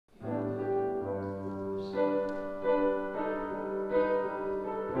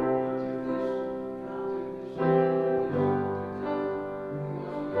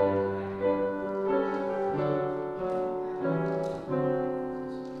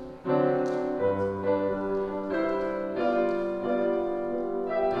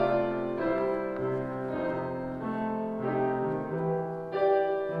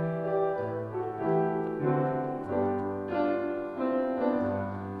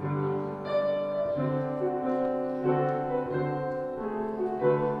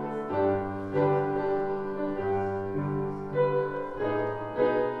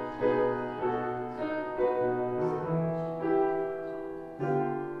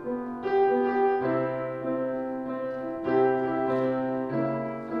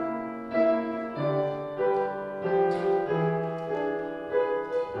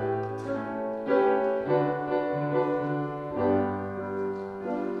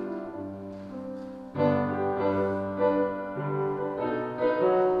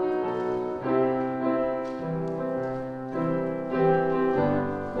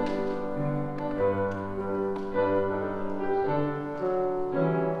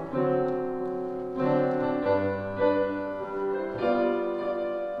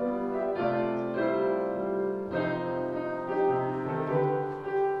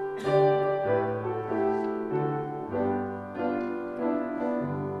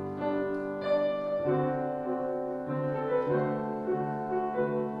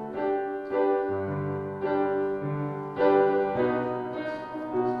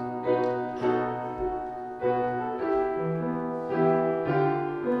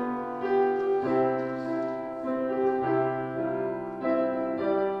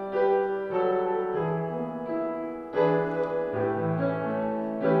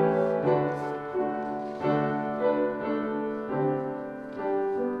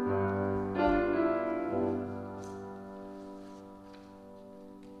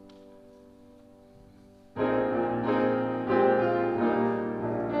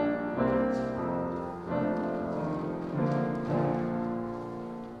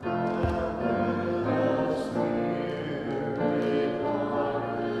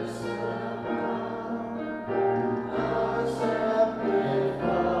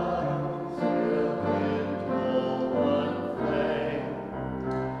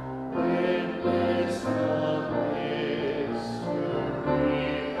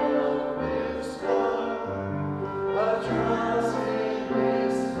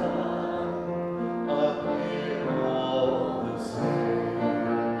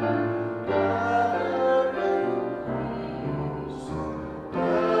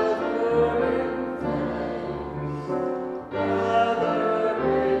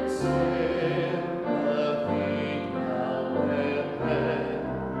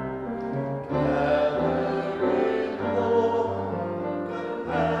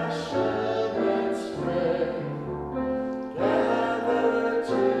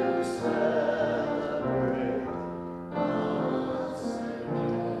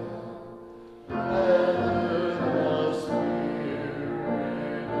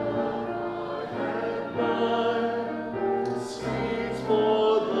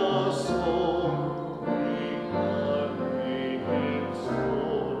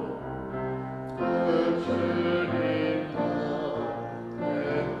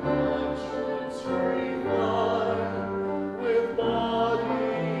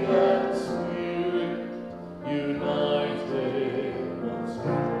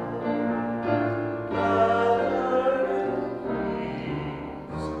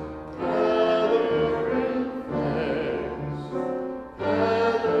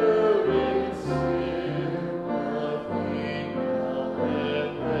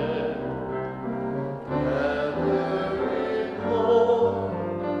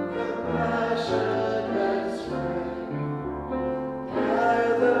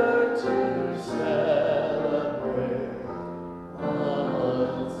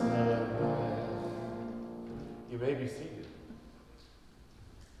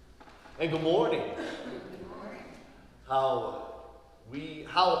And good morning. How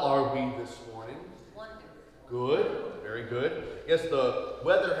are we this morning? Wonderful. Good, very good. Yes, the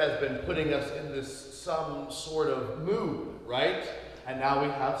weather has been putting us in this some sort of mood, right? And now we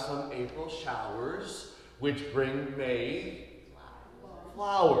have some April showers, which bring May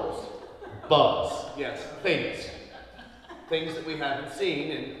flowers, bugs, yes, things that we haven't seen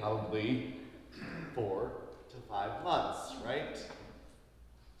in probably 4 to 5 months, right?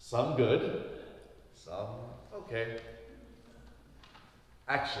 Some good, some okay.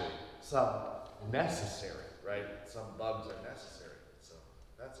 Actually, some necessary, right? Some bugs are necessary, so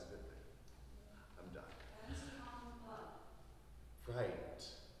that's a good thing. I'm done. Right.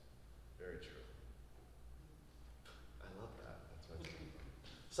 Very true. I love that. That's what I'm saying.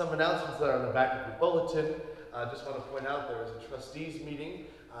 Some announcements that are on the back of the bulletin. I just want to point out there is a trustees meeting.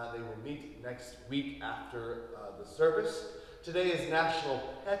 They will meet next week after the service. Today is National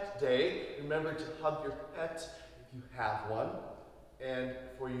Pet Day. Remember to hug your pet if you have one. And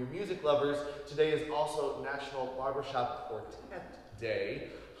for you music lovers, today is also National Barbershop Quartet Day.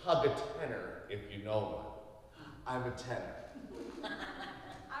 Hug a tenor if you know one. I'm a tenor.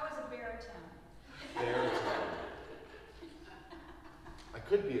 I was a baritone. Baritone. I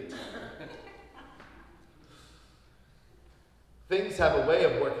could be a tenor. Things have a way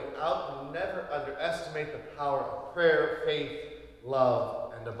of working out. Never underestimate the power of prayer, faith,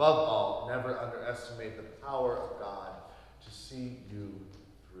 love, and above all, never underestimate the power of God to see you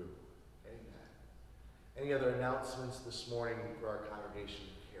through. Amen. Any other announcements this morning for our congregation,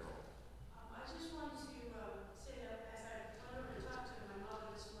 Carol? I just wanted to say that as I went over to talk to my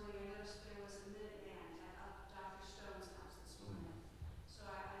mother this morning, I noticed there was a Minuteman at Dr. Stone's house this morning. So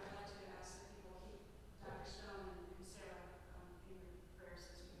I'd like to ask that people keep Dr. Stone and Sarah in your prayers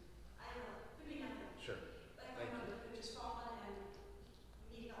this week. I don't know, could be nothing. Sure. Like my mother could just fallen and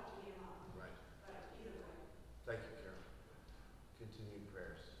need help to get him up. Right. But either way. Thank you, Carol. Continued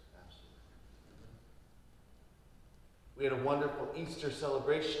prayers. Absolutely. We had a wonderful Easter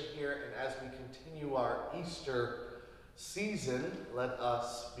celebration here, and as we continue our Easter season, let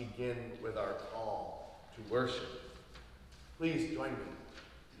us begin with our call to worship. Please join me.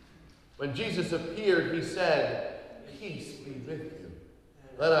 When Jesus appeared, he said, "Peace be with you."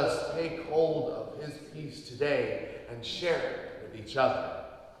 Let us take hold of his peace today and share it with each other.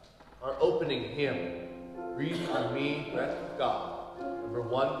 Our opening hymn, "Breathe on Me, Breath of God," number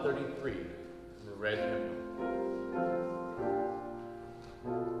 133 in the red hymnal.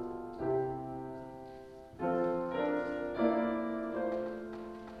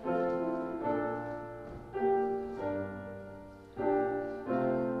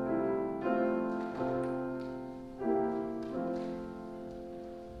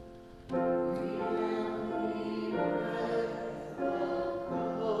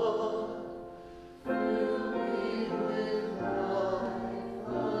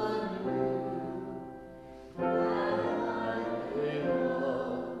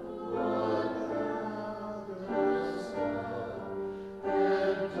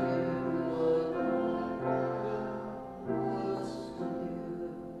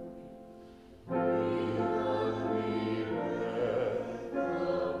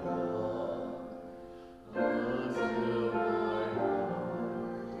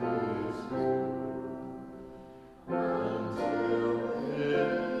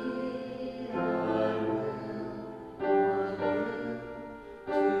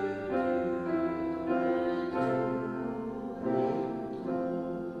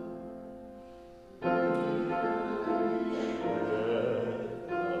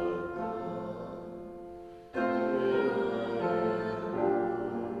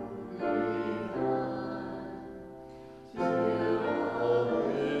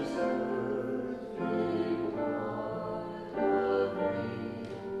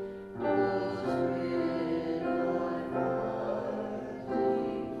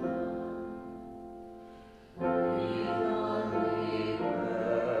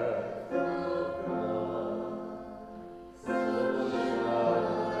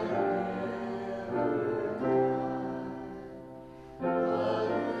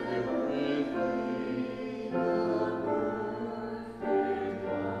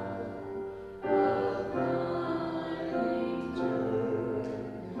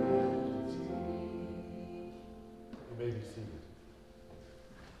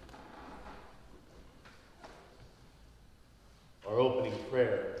 Our opening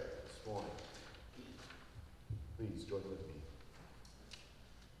prayer this morning. Please join with me.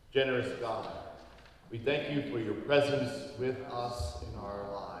 Generous God, we thank you for your presence with us in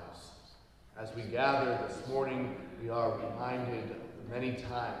our lives. As we gather this morning, we are reminded of many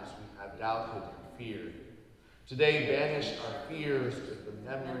times we have doubted and feared. Today, banish our fears with the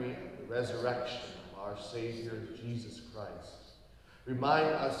memory of the resurrection of our Savior, Jesus Christ. Remind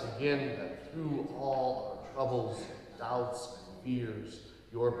us again that through all our troubles, doubts, and fears,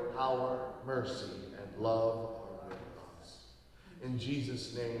 your power, mercy, and love are with us. In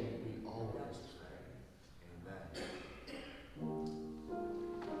Jesus' name we always pray. Amen.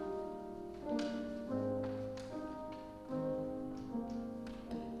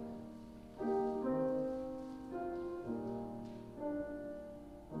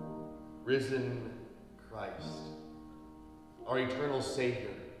 Risen Christ, our eternal Savior,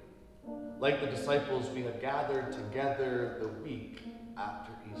 like the disciples, we have gathered together the week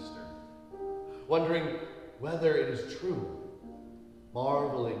after Easter, wondering whether it is true,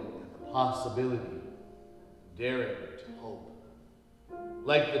 marveling at the possibility, daring to hope.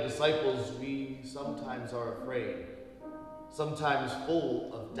 Like the disciples, we sometimes are afraid, sometimes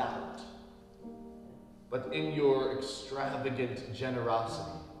full of doubt. But in your extravagant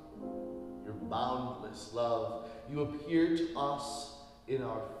generosity, your boundless love, you appear to us in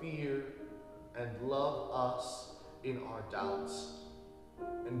our fear and love us in our doubts,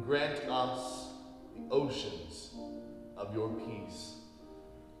 and grant us the oceans of your peace.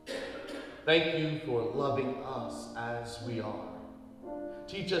 Thank you for loving us as we are.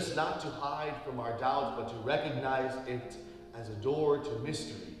 Teach us not to hide from our doubt, but to recognize it as a door to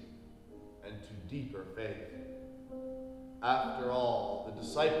mystery and to deeper faith. After all, the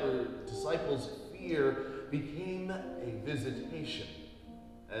disciples' fear became a visitation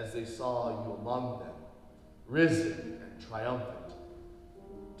as they saw you among them, risen and triumphant.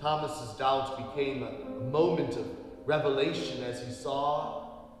 Thomas's doubt became a moment of revelation as he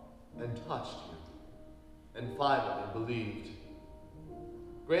saw and touched you, and finally believed.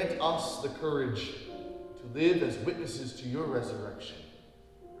 Grant us the courage to live as witnesses to your resurrection.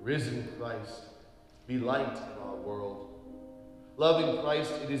 Risen Christ, be light in our world. Loving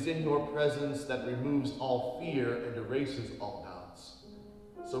Christ, it is in your presence that removes all fear and erases all doubts.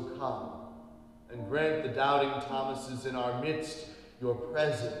 So come and grant the doubting Thomases in our midst your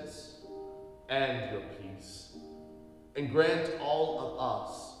presence and your peace. And grant all of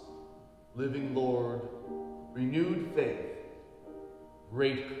us, living Lord, renewed faith,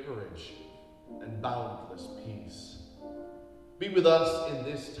 great courage, and boundless peace. Be with us in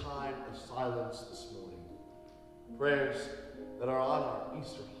this time of silence this morning. Prayers that are on our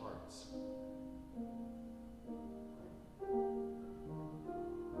Easter hearts.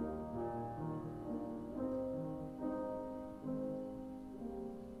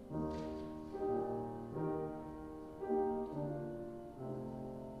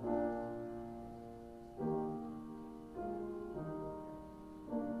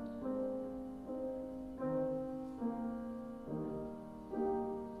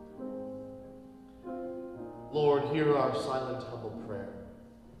 Lord, hear our silent, humble prayer.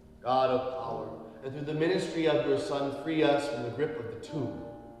 God of power, and through the ministry of your Son, free us from the grip of the tomb,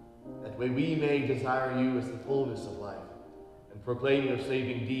 that way we may desire you as the fullness of life, and proclaim your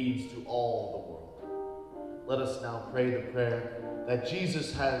saving deeds to all the world. Let us now pray the prayer that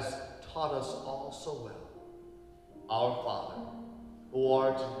Jesus has taught us all so well. Our Father, who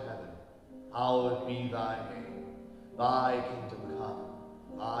art in heaven, hallowed be thy name. Thy kingdom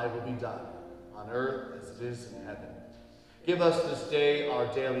come, thy will be done, on earth as it is in heaven. Give us this day our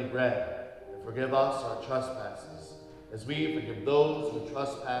daily bread, and forgive us our trespasses, as we forgive those who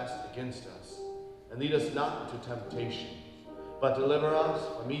trespass against us. And lead us not into temptation, but deliver us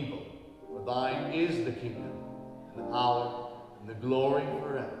from evil. For thine is the kingdom, and the power, and the glory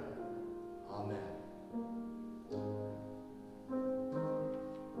forever. Amen.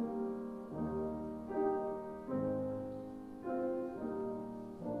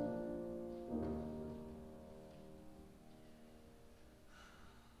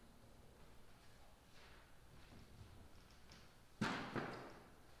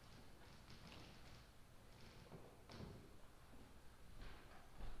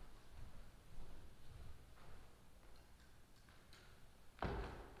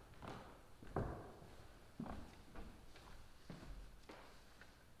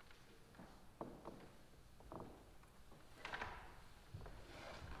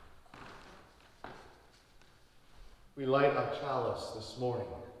 We light our chalice this morning.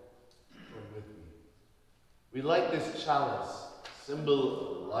 Join with me. We light this chalice, symbol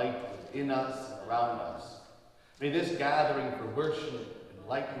of the light within us and around us. May this gathering for worship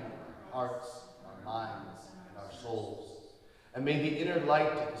enlighten our hearts, our minds, and our souls. And may the inner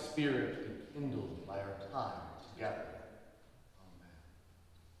light of the Spirit be kindled by our time together. Amen.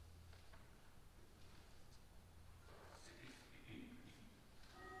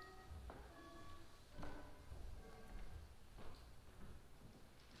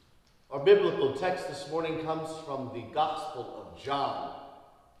 Our biblical text this morning comes from the Gospel of John,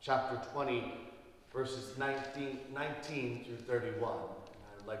 chapter 20, verses 19 through 31. And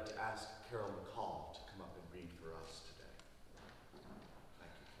I would like to ask Carol McCall to come up and read for us today.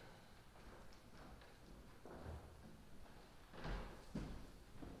 Thank you, Carol.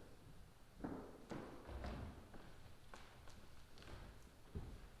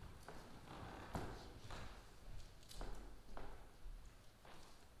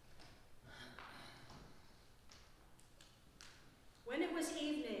 When it was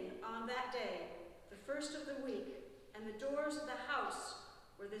evening on that day, the first of the week, and the doors of the house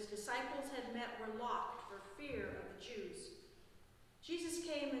where the disciples had met were locked for fear of the Jews, Jesus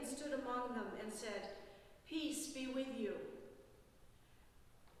came and stood among them and said, "Peace be with you."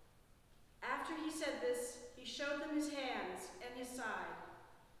 After he said this, he showed them his hands and his side.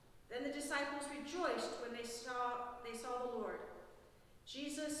 Then the disciples rejoiced when they saw the Lord.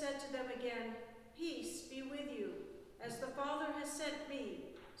 Jesus said to them again, "Peace be with you. As the Father has sent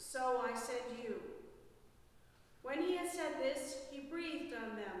me, so I send you." When he had said this, he breathed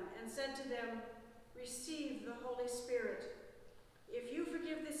on them and said to them, "Receive the Holy Spirit. If you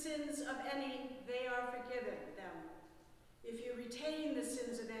forgive the sins of any, they are forgiven them. If you retain the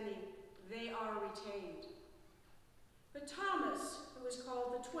sins of any, they are retained." But Thomas, who was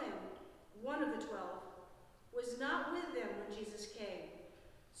called the twin, one of the 12, was not with them when Jesus came.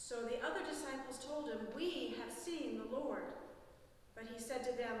 So the other disciples told him, "We have seen the Lord." But he said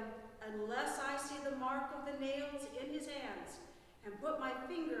to them, "Unless I see the mark of the nails in his hands, and put my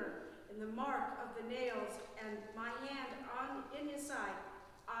finger in the mark of the nails, and my hand in his side,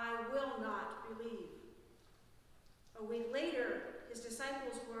 I will not believe." A week later, his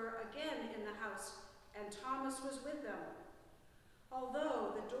disciples were again in the house, and Thomas was with them.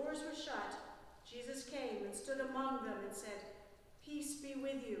 Although the doors were shut, Jesus came and stood among them and said, "Peace be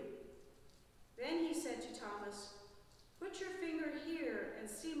with you." Then he said to Thomas, "Put your finger here and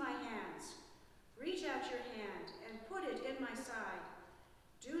see my hands. Reach out your hand and put it in my side.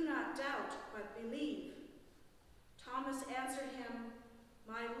 Do not doubt, but believe." Thomas answered him,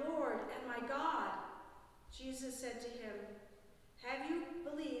 "My Lord and my God." Jesus said to him, "Have you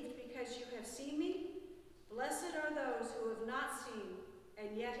believed because you have seen me? Blessed are those who have not seen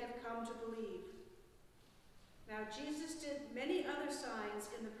and yet have come to believe." Now Jesus did many other signs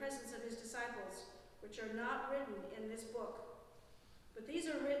in the presence of his disciples, which are not written in this book. But these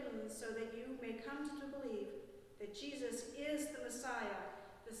are written so that you may come to believe that Jesus is the Messiah,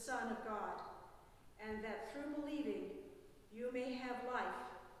 the Son of God, and that through believing you may have life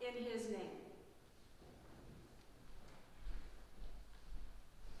in his name.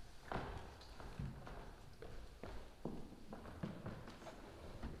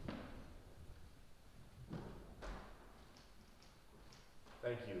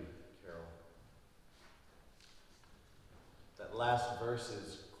 Thank you, Carol. That last verse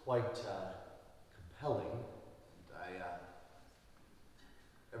is quite compelling.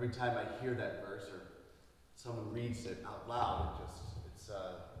 Every time I hear that verse or someone reads it out loud,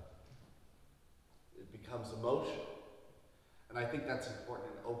 it becomes emotional. And I think that's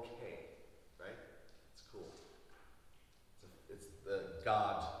important and okay, right? It's cool. It's the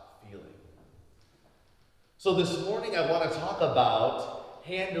God feeling. So this morning I want to talk about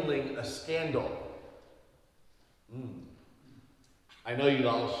handling a scandal. I know you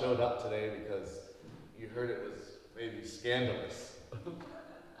all showed up today because you heard it was maybe scandalous.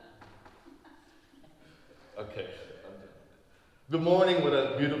 Okay. Good morning. What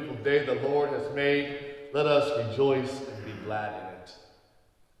a beautiful day the Lord has made. Let us rejoice and be glad in it.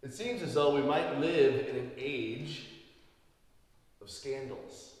 It seems as though we might live in an age of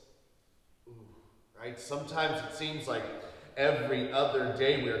scandals. Right? Sometimes it seems like every other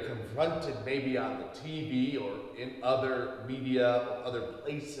day we are confronted, maybe on the TV or in other media or other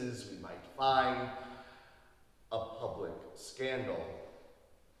places, we might find a public scandal.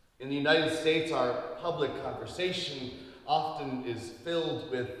 In the United States, our public conversation often is filled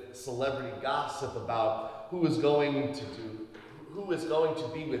with celebrity gossip about who is going to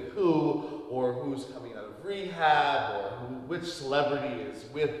be with who, or who's coming out of rehab, or which celebrity is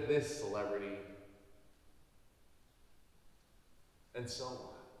with this celebrity, and so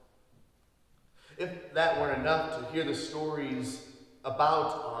on. If that weren't enough, to hear the stories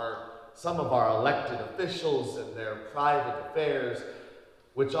about some of our elected officials and their private affairs,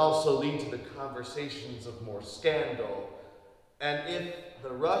 which also lead to the conversations of more scandal. And if the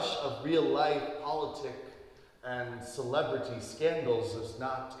rush of real-life politic and celebrity scandals is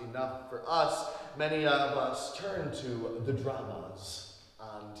not enough for us, many of us turn to the dramas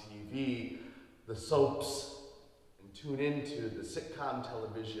on TV, the soaps, and tune into the sitcom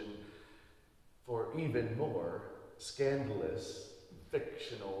television, for even more scandalous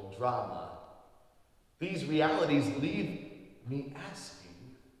fictional drama. These realities leave me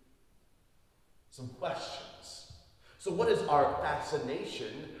asking some questions. So what is our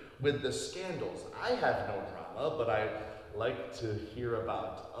fascination with the scandals? I have no drama, but I like to hear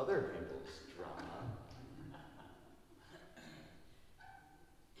about other people's drama.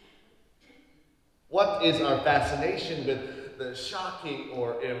 What is our fascination with the shocking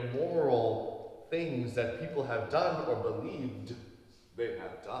or immoral things that people have done or believed they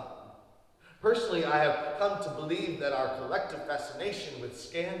have done? Personally, I have come to believe that our collective fascination with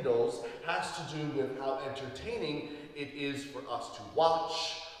scandals has to do with how entertaining it is for us to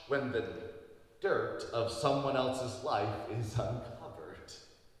watch when the dirt of someone else's life is uncovered.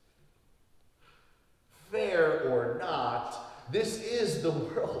 Fair or not, this is the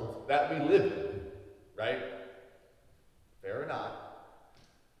world that we live in, right? Fair or not.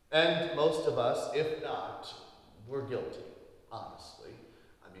 And most of us, if not, we're guilty, honestly.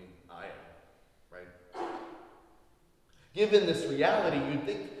 I mean, I am, right? Given this reality, you'd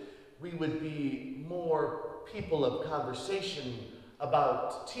think we would be more people of conversation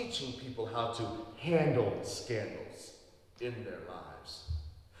about teaching people how to handle scandals in their lives.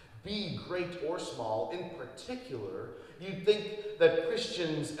 Be great or small, in particular, you'd think that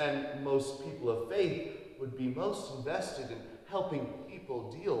Christians and most people of faith would be most invested in helping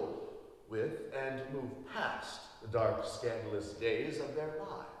people deal with and move past the dark, scandalous days of their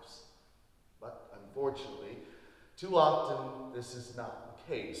lives. But unfortunately, too often this is not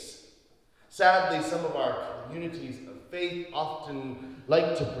the case. Sadly, some of our communities of faith often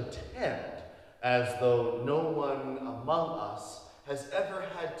like to pretend as though no one among us has ever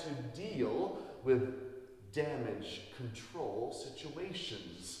had to deal with damage control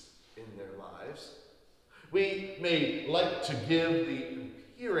situations in their lives. We may like to give the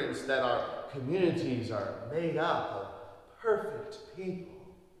appearance that our communities are made up of perfect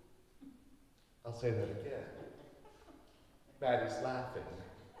people. I'll say that again. Maddie's laughing.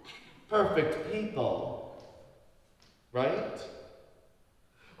 Perfect people, right?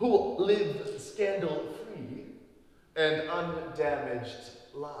 Who live scandal-free and undamaged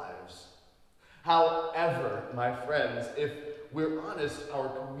lives. However, my friends, if we're honest, our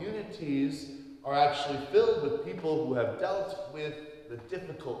communities are actually filled with people who have dealt with the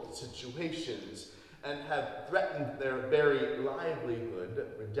difficult situations and have threatened their very livelihood,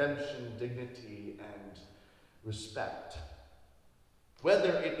 redemption, dignity, and respect.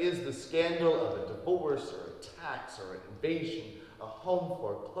 Whether it is the scandal of a divorce or a tax or an invasion, a home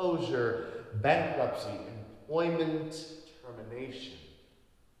foreclosure, bankruptcy, employment termination,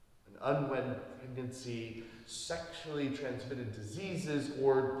 an unwed pregnancy, sexually transmitted diseases,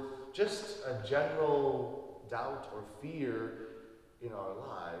 or just a general doubt or fear in our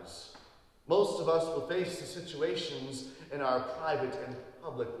lives. Most of us will face the situations in our private and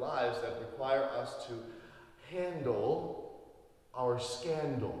public lives that require us to handle our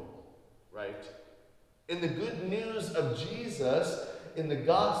scandal, right? In the good news of Jesus, in the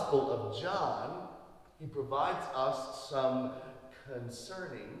Gospel of John, he provides us some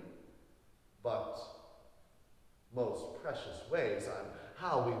concerning but most precious ways on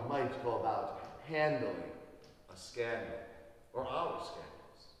how we might go about handling a scandal or our scandals.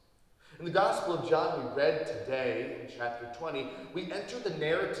 In the Gospel of John we read today in chapter 20, we enter the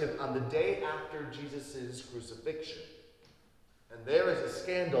narrative on the day after Jesus' crucifixion. And there is a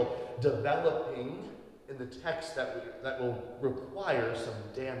scandal developing in the text that will require some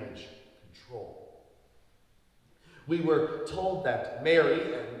damage control. We were told that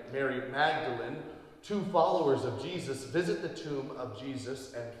Mary and Mary Magdalene, two followers of Jesus, visit the tomb of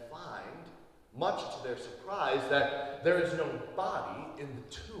Jesus and find, much to their surprise, that there is no body in the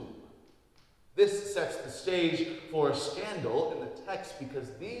tomb. This sets the stage for a scandal in the text because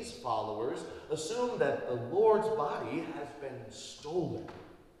these followers assume that the Lord's body has been stolen.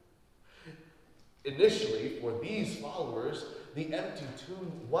 Initially, for these followers, the empty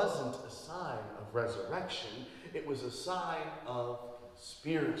tomb wasn't a sign of resurrection, it was a sign of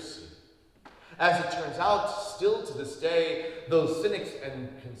conspiracy. As it turns out, still to this day, those cynics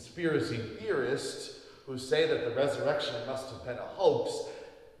and conspiracy theorists who say that the resurrection must have been a hoax,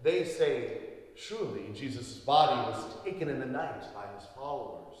 they say, surely Jesus' body was taken in the night by his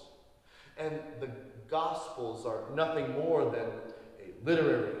followers. And the Gospels are nothing more than a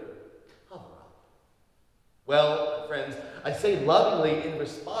literary cover-up. Well, friends, I say lovingly in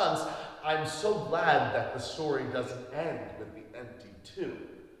response, I'm so glad that the story doesn't end with the empty tomb.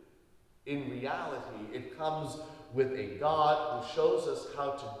 In reality, it comes with a God who shows us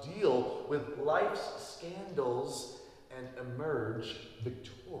how to deal with life's scandals and emerge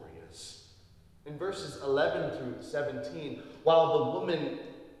victorious. In verses 11 through 17, while the women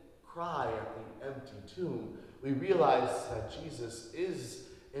cry at the empty tomb, we realize that Jesus is,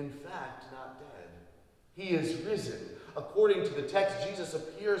 in fact, not dead. He is risen. According to the text, Jesus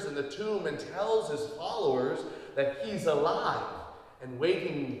appears in the tomb and tells his followers that he's alive and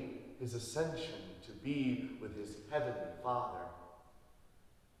waiting his ascension to be with his heavenly Father.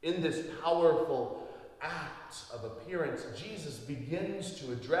 In this powerful act of appearance, Jesus begins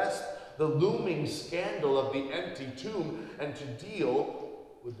to address the looming scandal of the empty tomb and to deal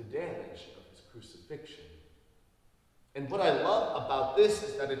with the damage of his crucifixion. And what I love about this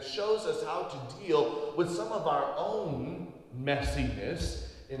is that it shows us how to deal with some of our own messiness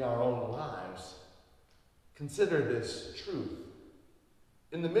in our own lives. Consider this truth.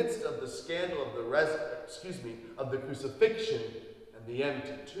 In the midst of the scandal of the crucifixion and the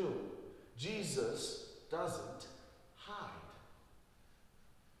empty tomb, Jesus doesn't hide.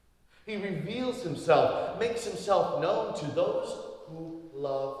 He reveals himself, makes himself known to those who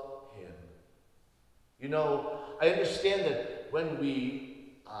love him. You know, I understand that when you,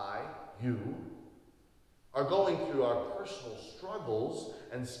 are going through our personal struggles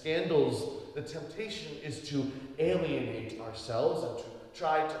and scandals, the temptation is to alienate ourselves and to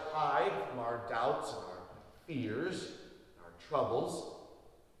try to hide from our doubts and our fears and our troubles.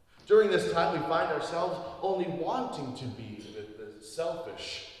 During this time, we find ourselves only wanting to be with the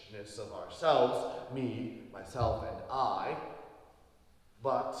selfishness of ourselves, me, myself, and I.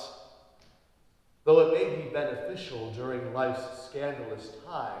 But though it may be beneficial during life's scandalous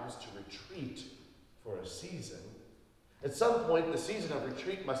times to retreat for a season, at some point the season of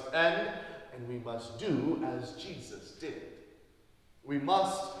retreat must end, and we must do as Jesus did. We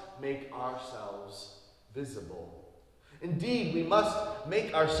must make ourselves visible. Indeed, we must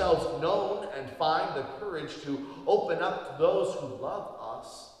make ourselves known and find the courage to open up to those who love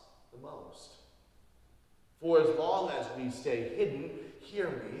us the most. For as long as we stay hidden, hear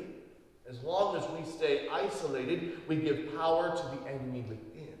me, as long as we stay isolated, we give power to the enemy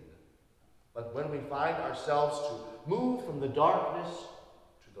within. But when we find ourselves to move from the darkness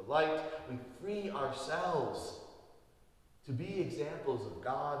to the light, we free ourselves to be examples of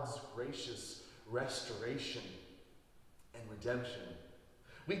God's gracious restoration and redemption.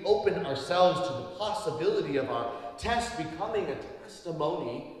 We open ourselves to the possibility of our test becoming a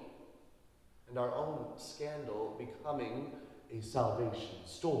testimony and our own scandal becoming a salvation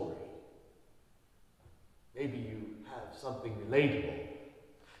story. Maybe you have something relatable.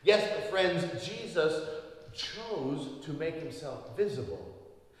 Yes, but friends, Jesus chose to make himself visible.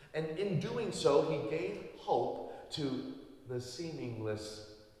 And in doing so, he gave hope to the seemingly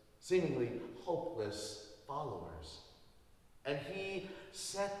hopeless followers. And he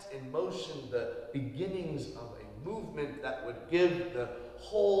set in motion the beginnings of a movement that would give the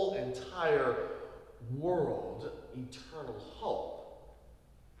whole entire world eternal hope.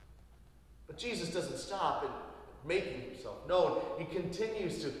 But Jesus doesn't stop at making himself known. He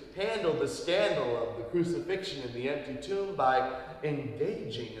continues to handle the scandal of the crucifixion and the empty tomb by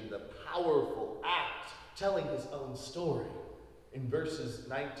engaging in the powerful act, telling his own story. In verses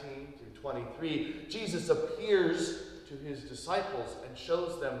 19 through 23, Jesus appears to his disciples and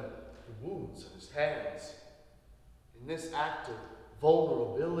shows them the wounds in his hands. In this act of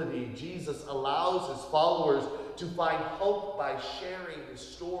vulnerability, Jesus allows his followers to find hope by sharing his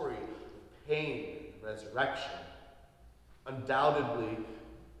story of pain and resurrection. Undoubtedly,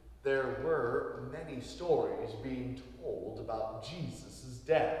 there were many stories being told about Jesus'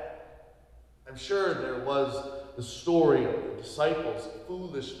 death. I'm sure there was the story of the disciples who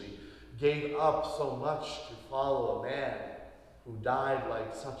foolishly gave up so much to follow a man who died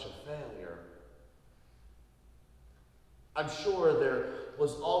like such a failure. I'm sure there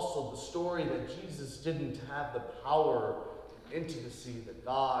was also the story that Jesus didn't have the power and intimacy that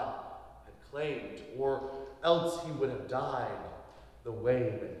God had claimed, or else he would have died the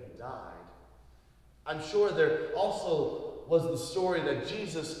way that he died. I'm sure there also was the story that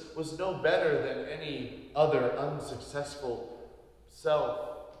Jesus was no better than any other unsuccessful,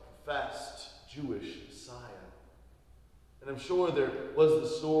 self-professed Jewish Messiah. And I'm sure there was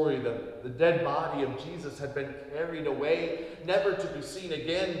the story that the dead body of Jesus had been carried away, never to be seen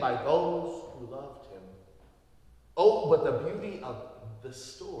again by those who loved him. Oh, but the beauty of the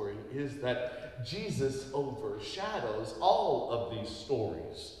story is that Jesus overshadows all of these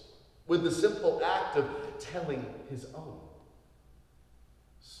stories with the simple act of telling his own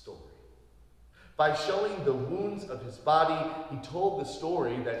story. By showing the wounds of his body, he told the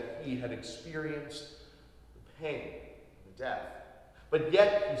story that he had experienced the pain and the death. But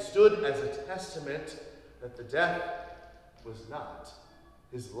yet he stood as a testament that the death was not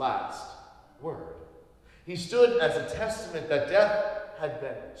his last word. He stood as a testament that death had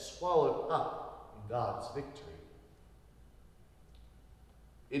been swallowed up in God's victory.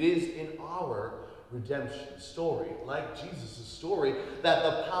 It is in our redemption story, like Jesus' story, that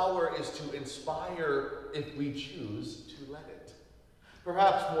the power is to inspire if we choose to let it.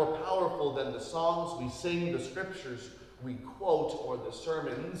 Perhaps more powerful than the songs we sing, the scriptures we quote, or the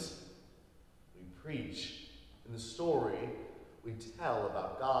sermons we preach. In the story, we tell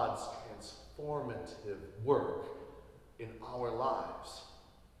about God's transformative work in our lives.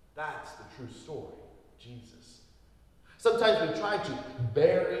 That's the true story, Jesus. Sometimes we try to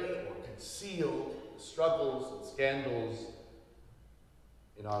bury or conceal the struggles and scandals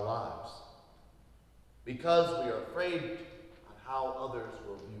in our lives because we are afraid of how others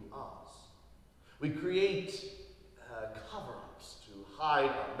will view us. We create cover-ups to hide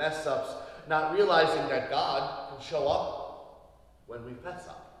our mess-ups, not realizing that God can show up when we fess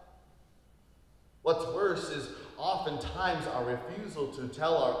up. What's worse is oftentimes our refusal to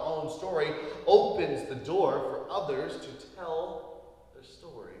tell our own story opens the door for others to tell their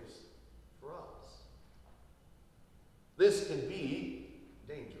stories for us. This can be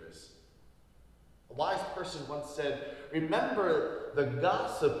dangerous. A wise person once said, "Remember, the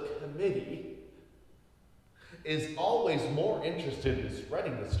gossip committee is always more interested in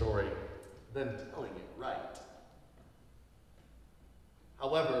spreading the story than telling it right."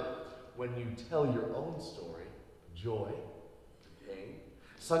 However, when you tell your own story, joy, pain,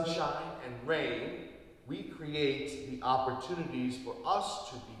 sunshine, and rain, we create the opportunities for us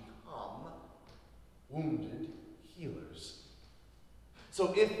to become wounded healers.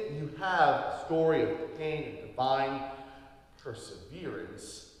 So if you have a story of pain and divine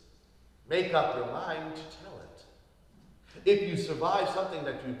perseverance, make up your mind to tell it. If you survive something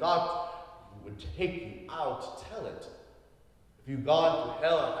that you thought would take you out, tell it. If you've gone through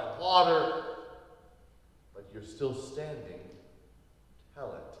hell and had water, but you're still standing,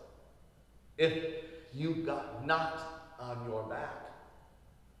 tell it. If you got knocked on your back,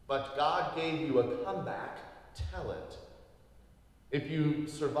 but God gave you a comeback, tell it. If you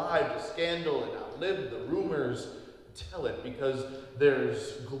survived a scandal and outlived the rumors, tell it, because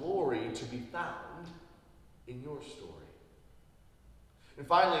there's glory to be found in your story. And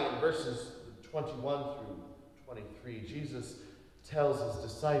finally, in verses 21 through 23, Jesus tells his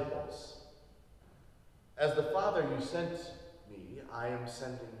disciples, "As the Father you sent me, I am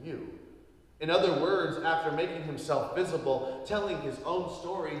sending you." In other words, after making himself visible, telling his own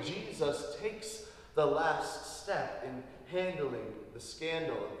story, Jesus takes the last step in handling the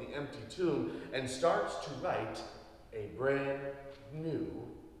scandal of the empty tomb and starts to write a brand new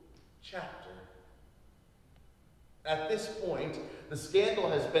chapter. At this point, the scandal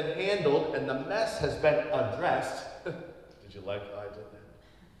has been handled and the mess has been addressed. Did you like how I did that?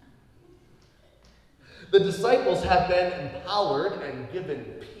 The disciples have been empowered and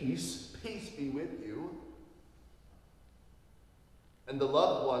given peace. Peace be with you. And the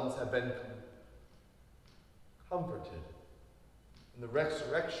loved ones have been comforted. And the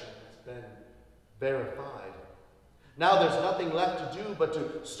resurrection has been verified. Now there's nothing left to do but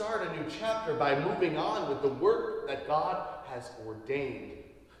to start a new chapter by moving on with the work that God has ordained.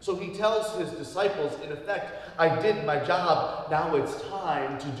 So he tells his disciples, in effect, "I did my job, now it's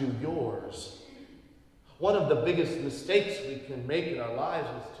time to do yours." One of the biggest mistakes we can make in our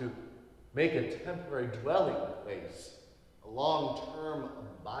lives is to make a temporary dwelling place, a long-term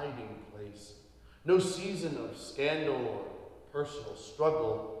abiding place. No season of scandal or personal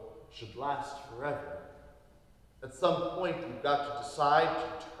struggle should last forever. At some point, you've got to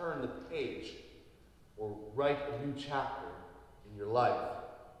decide to turn the page or write a new chapter in your life.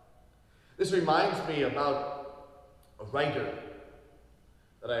 This reminds me about a writer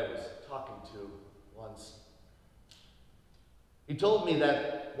that I was talking to once. He told me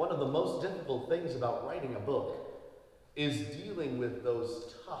that one of the most difficult things about writing a book is dealing with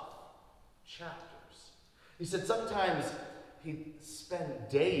those tough chapters. He said sometimes he'd spend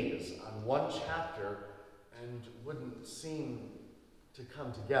days on one chapter and wouldn't seem to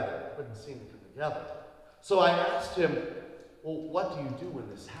come together. So I asked him, "Well, what do you do when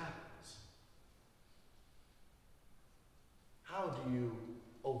this happens? How do you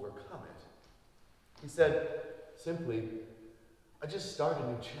overcome it?" He said, simply, "I just start a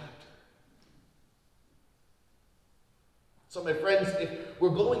new chapter." So my friends, if we're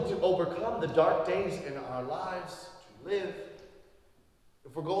going to overcome the dark days in our lives to live,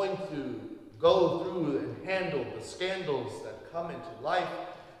 if we're going to go through and handle the scandals that come into life,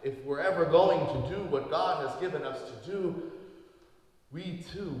 if we're ever going to do what God has given us to do, we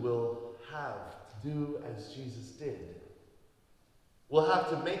too will have to do as Jesus did. We'll have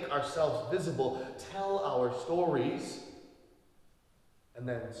to make ourselves visible, tell our stories, and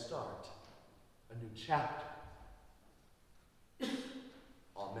then start a new chapter.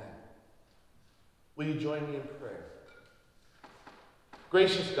 Amen. Will you join me in prayer?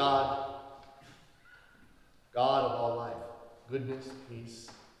 Gracious God, God of all life, goodness, peace,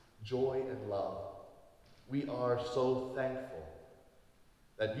 joy, and love, we are so thankful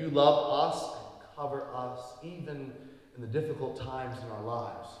that you love us and cover us even in the difficult times in our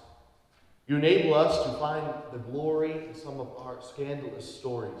lives. You enable us to find the glory in some of our scandalous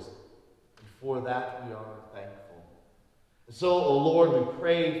stories, and for that we are thankful. And so, O Lord, we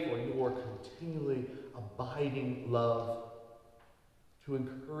pray for your continually abiding love to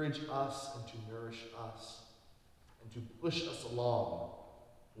encourage us and to nourish us and to push us along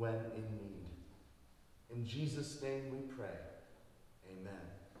when in need. In Jesus' name we pray. Amen.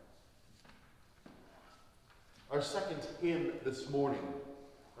 Our second hymn this morning,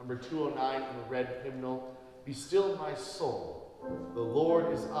 number 209 in the red hymnal, Be Still My Soul, the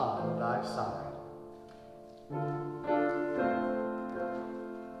Lord is on thy side.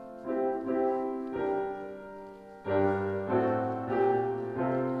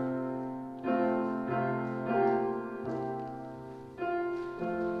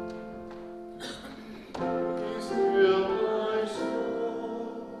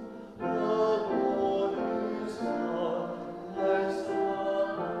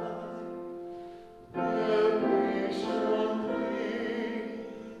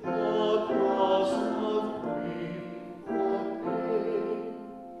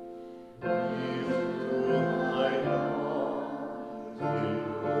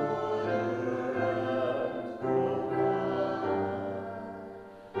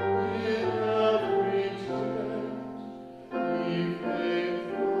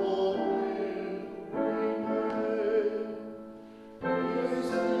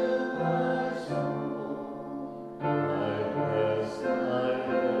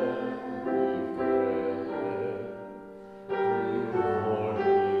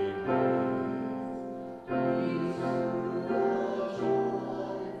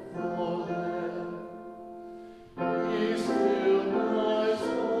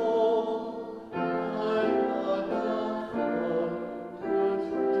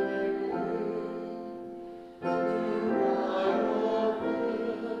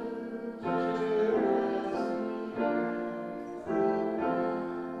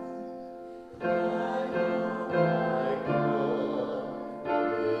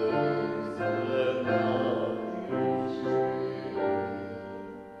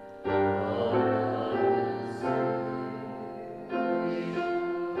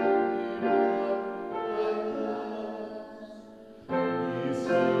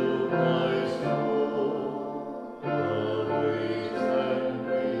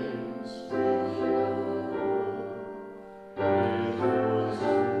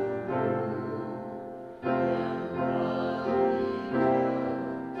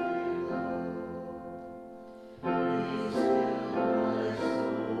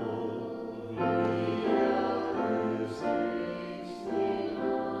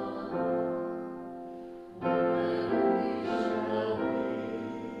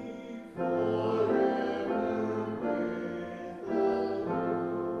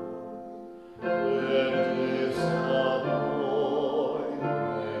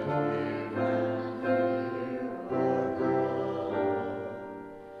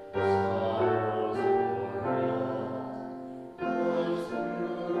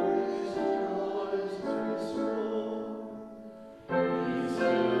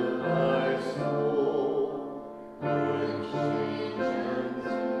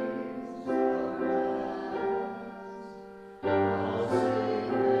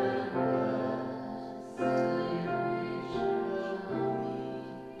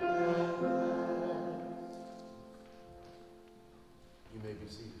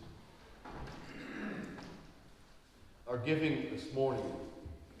 Our giving this morning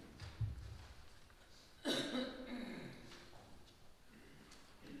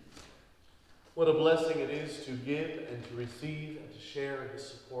what a blessing it is to give and to receive and to share in the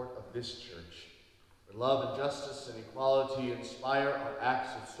support of this church, where love and justice and equality inspire our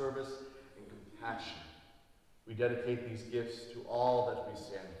acts of service and compassion. We dedicate these gifts to all that we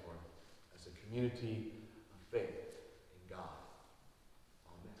stand for as a community of faith in God.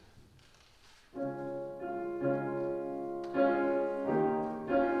 Amen.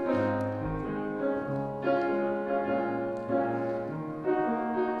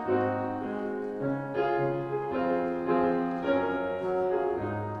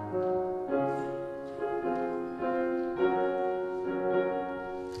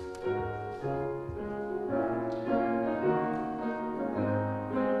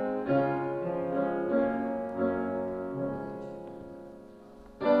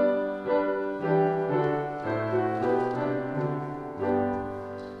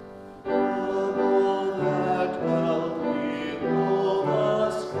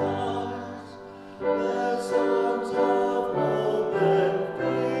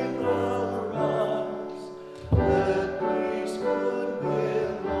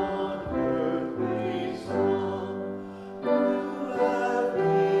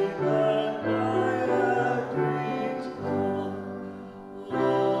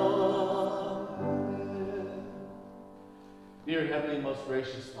 heavenly, most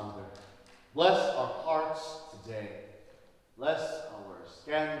gracious Father, bless our hearts today. Bless our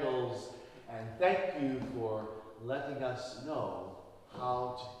scandals, and thank you for letting us know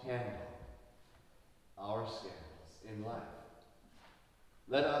how to handle our scandals in life.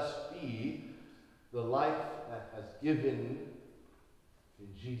 Let us be the life that has given in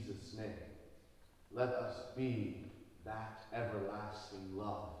Jesus' name. Let us be that everlasting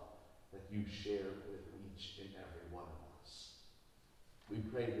love that you share with each and every one of us. We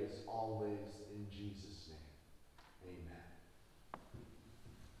pray this always in Jesus' name. Amen.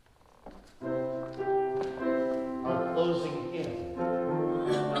 Our closing hymn,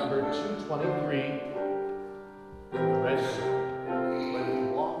 number 223, in the red book, When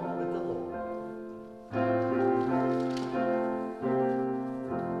We Walk with the Lord.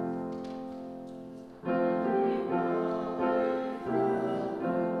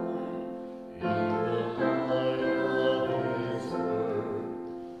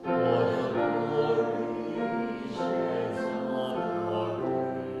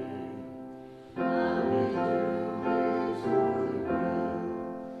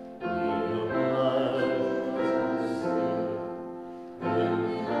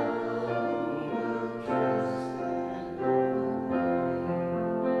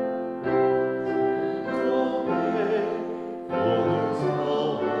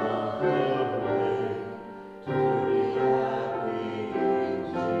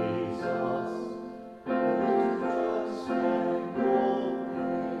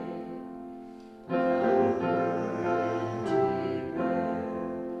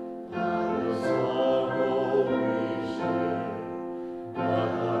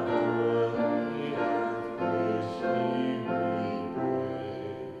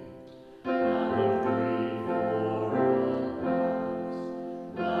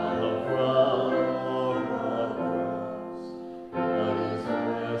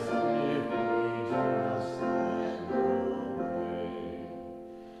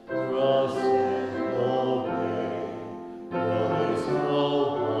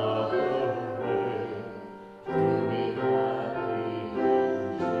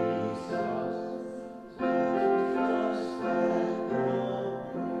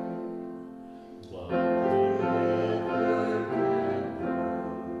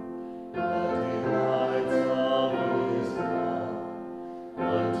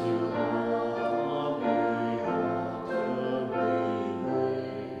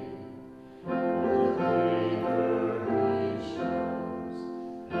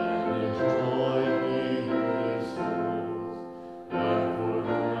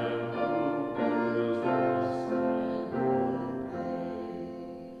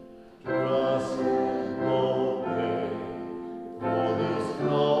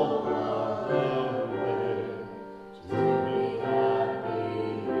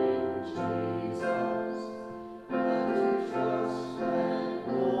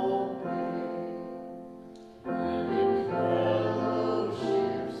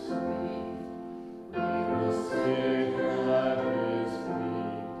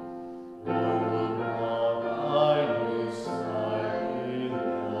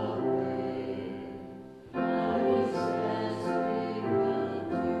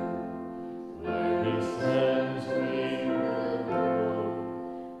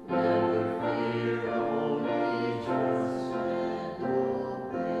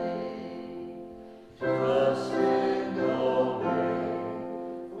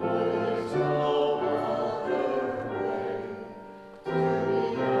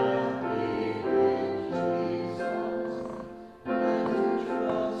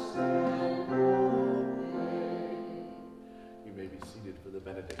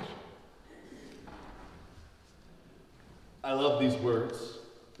 I love these words,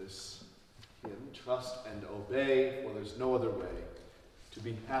 this hymn, trust and obey, for there's no other way to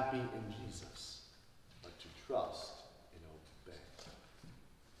be happy in Jesus, but to trust and obey.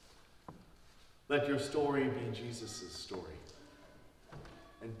 Let your story be Jesus' story,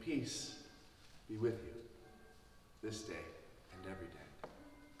 and peace be with you this day and every day.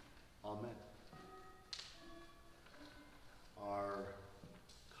 Amen. Our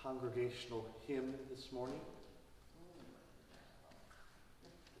congregational hymn this morning,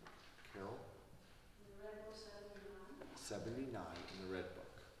 Carol? In the red book, 79. 79 in the red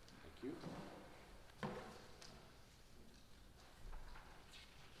book. Thank you.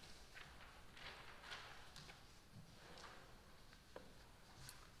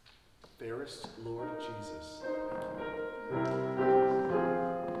 Fairest Lord Jesus.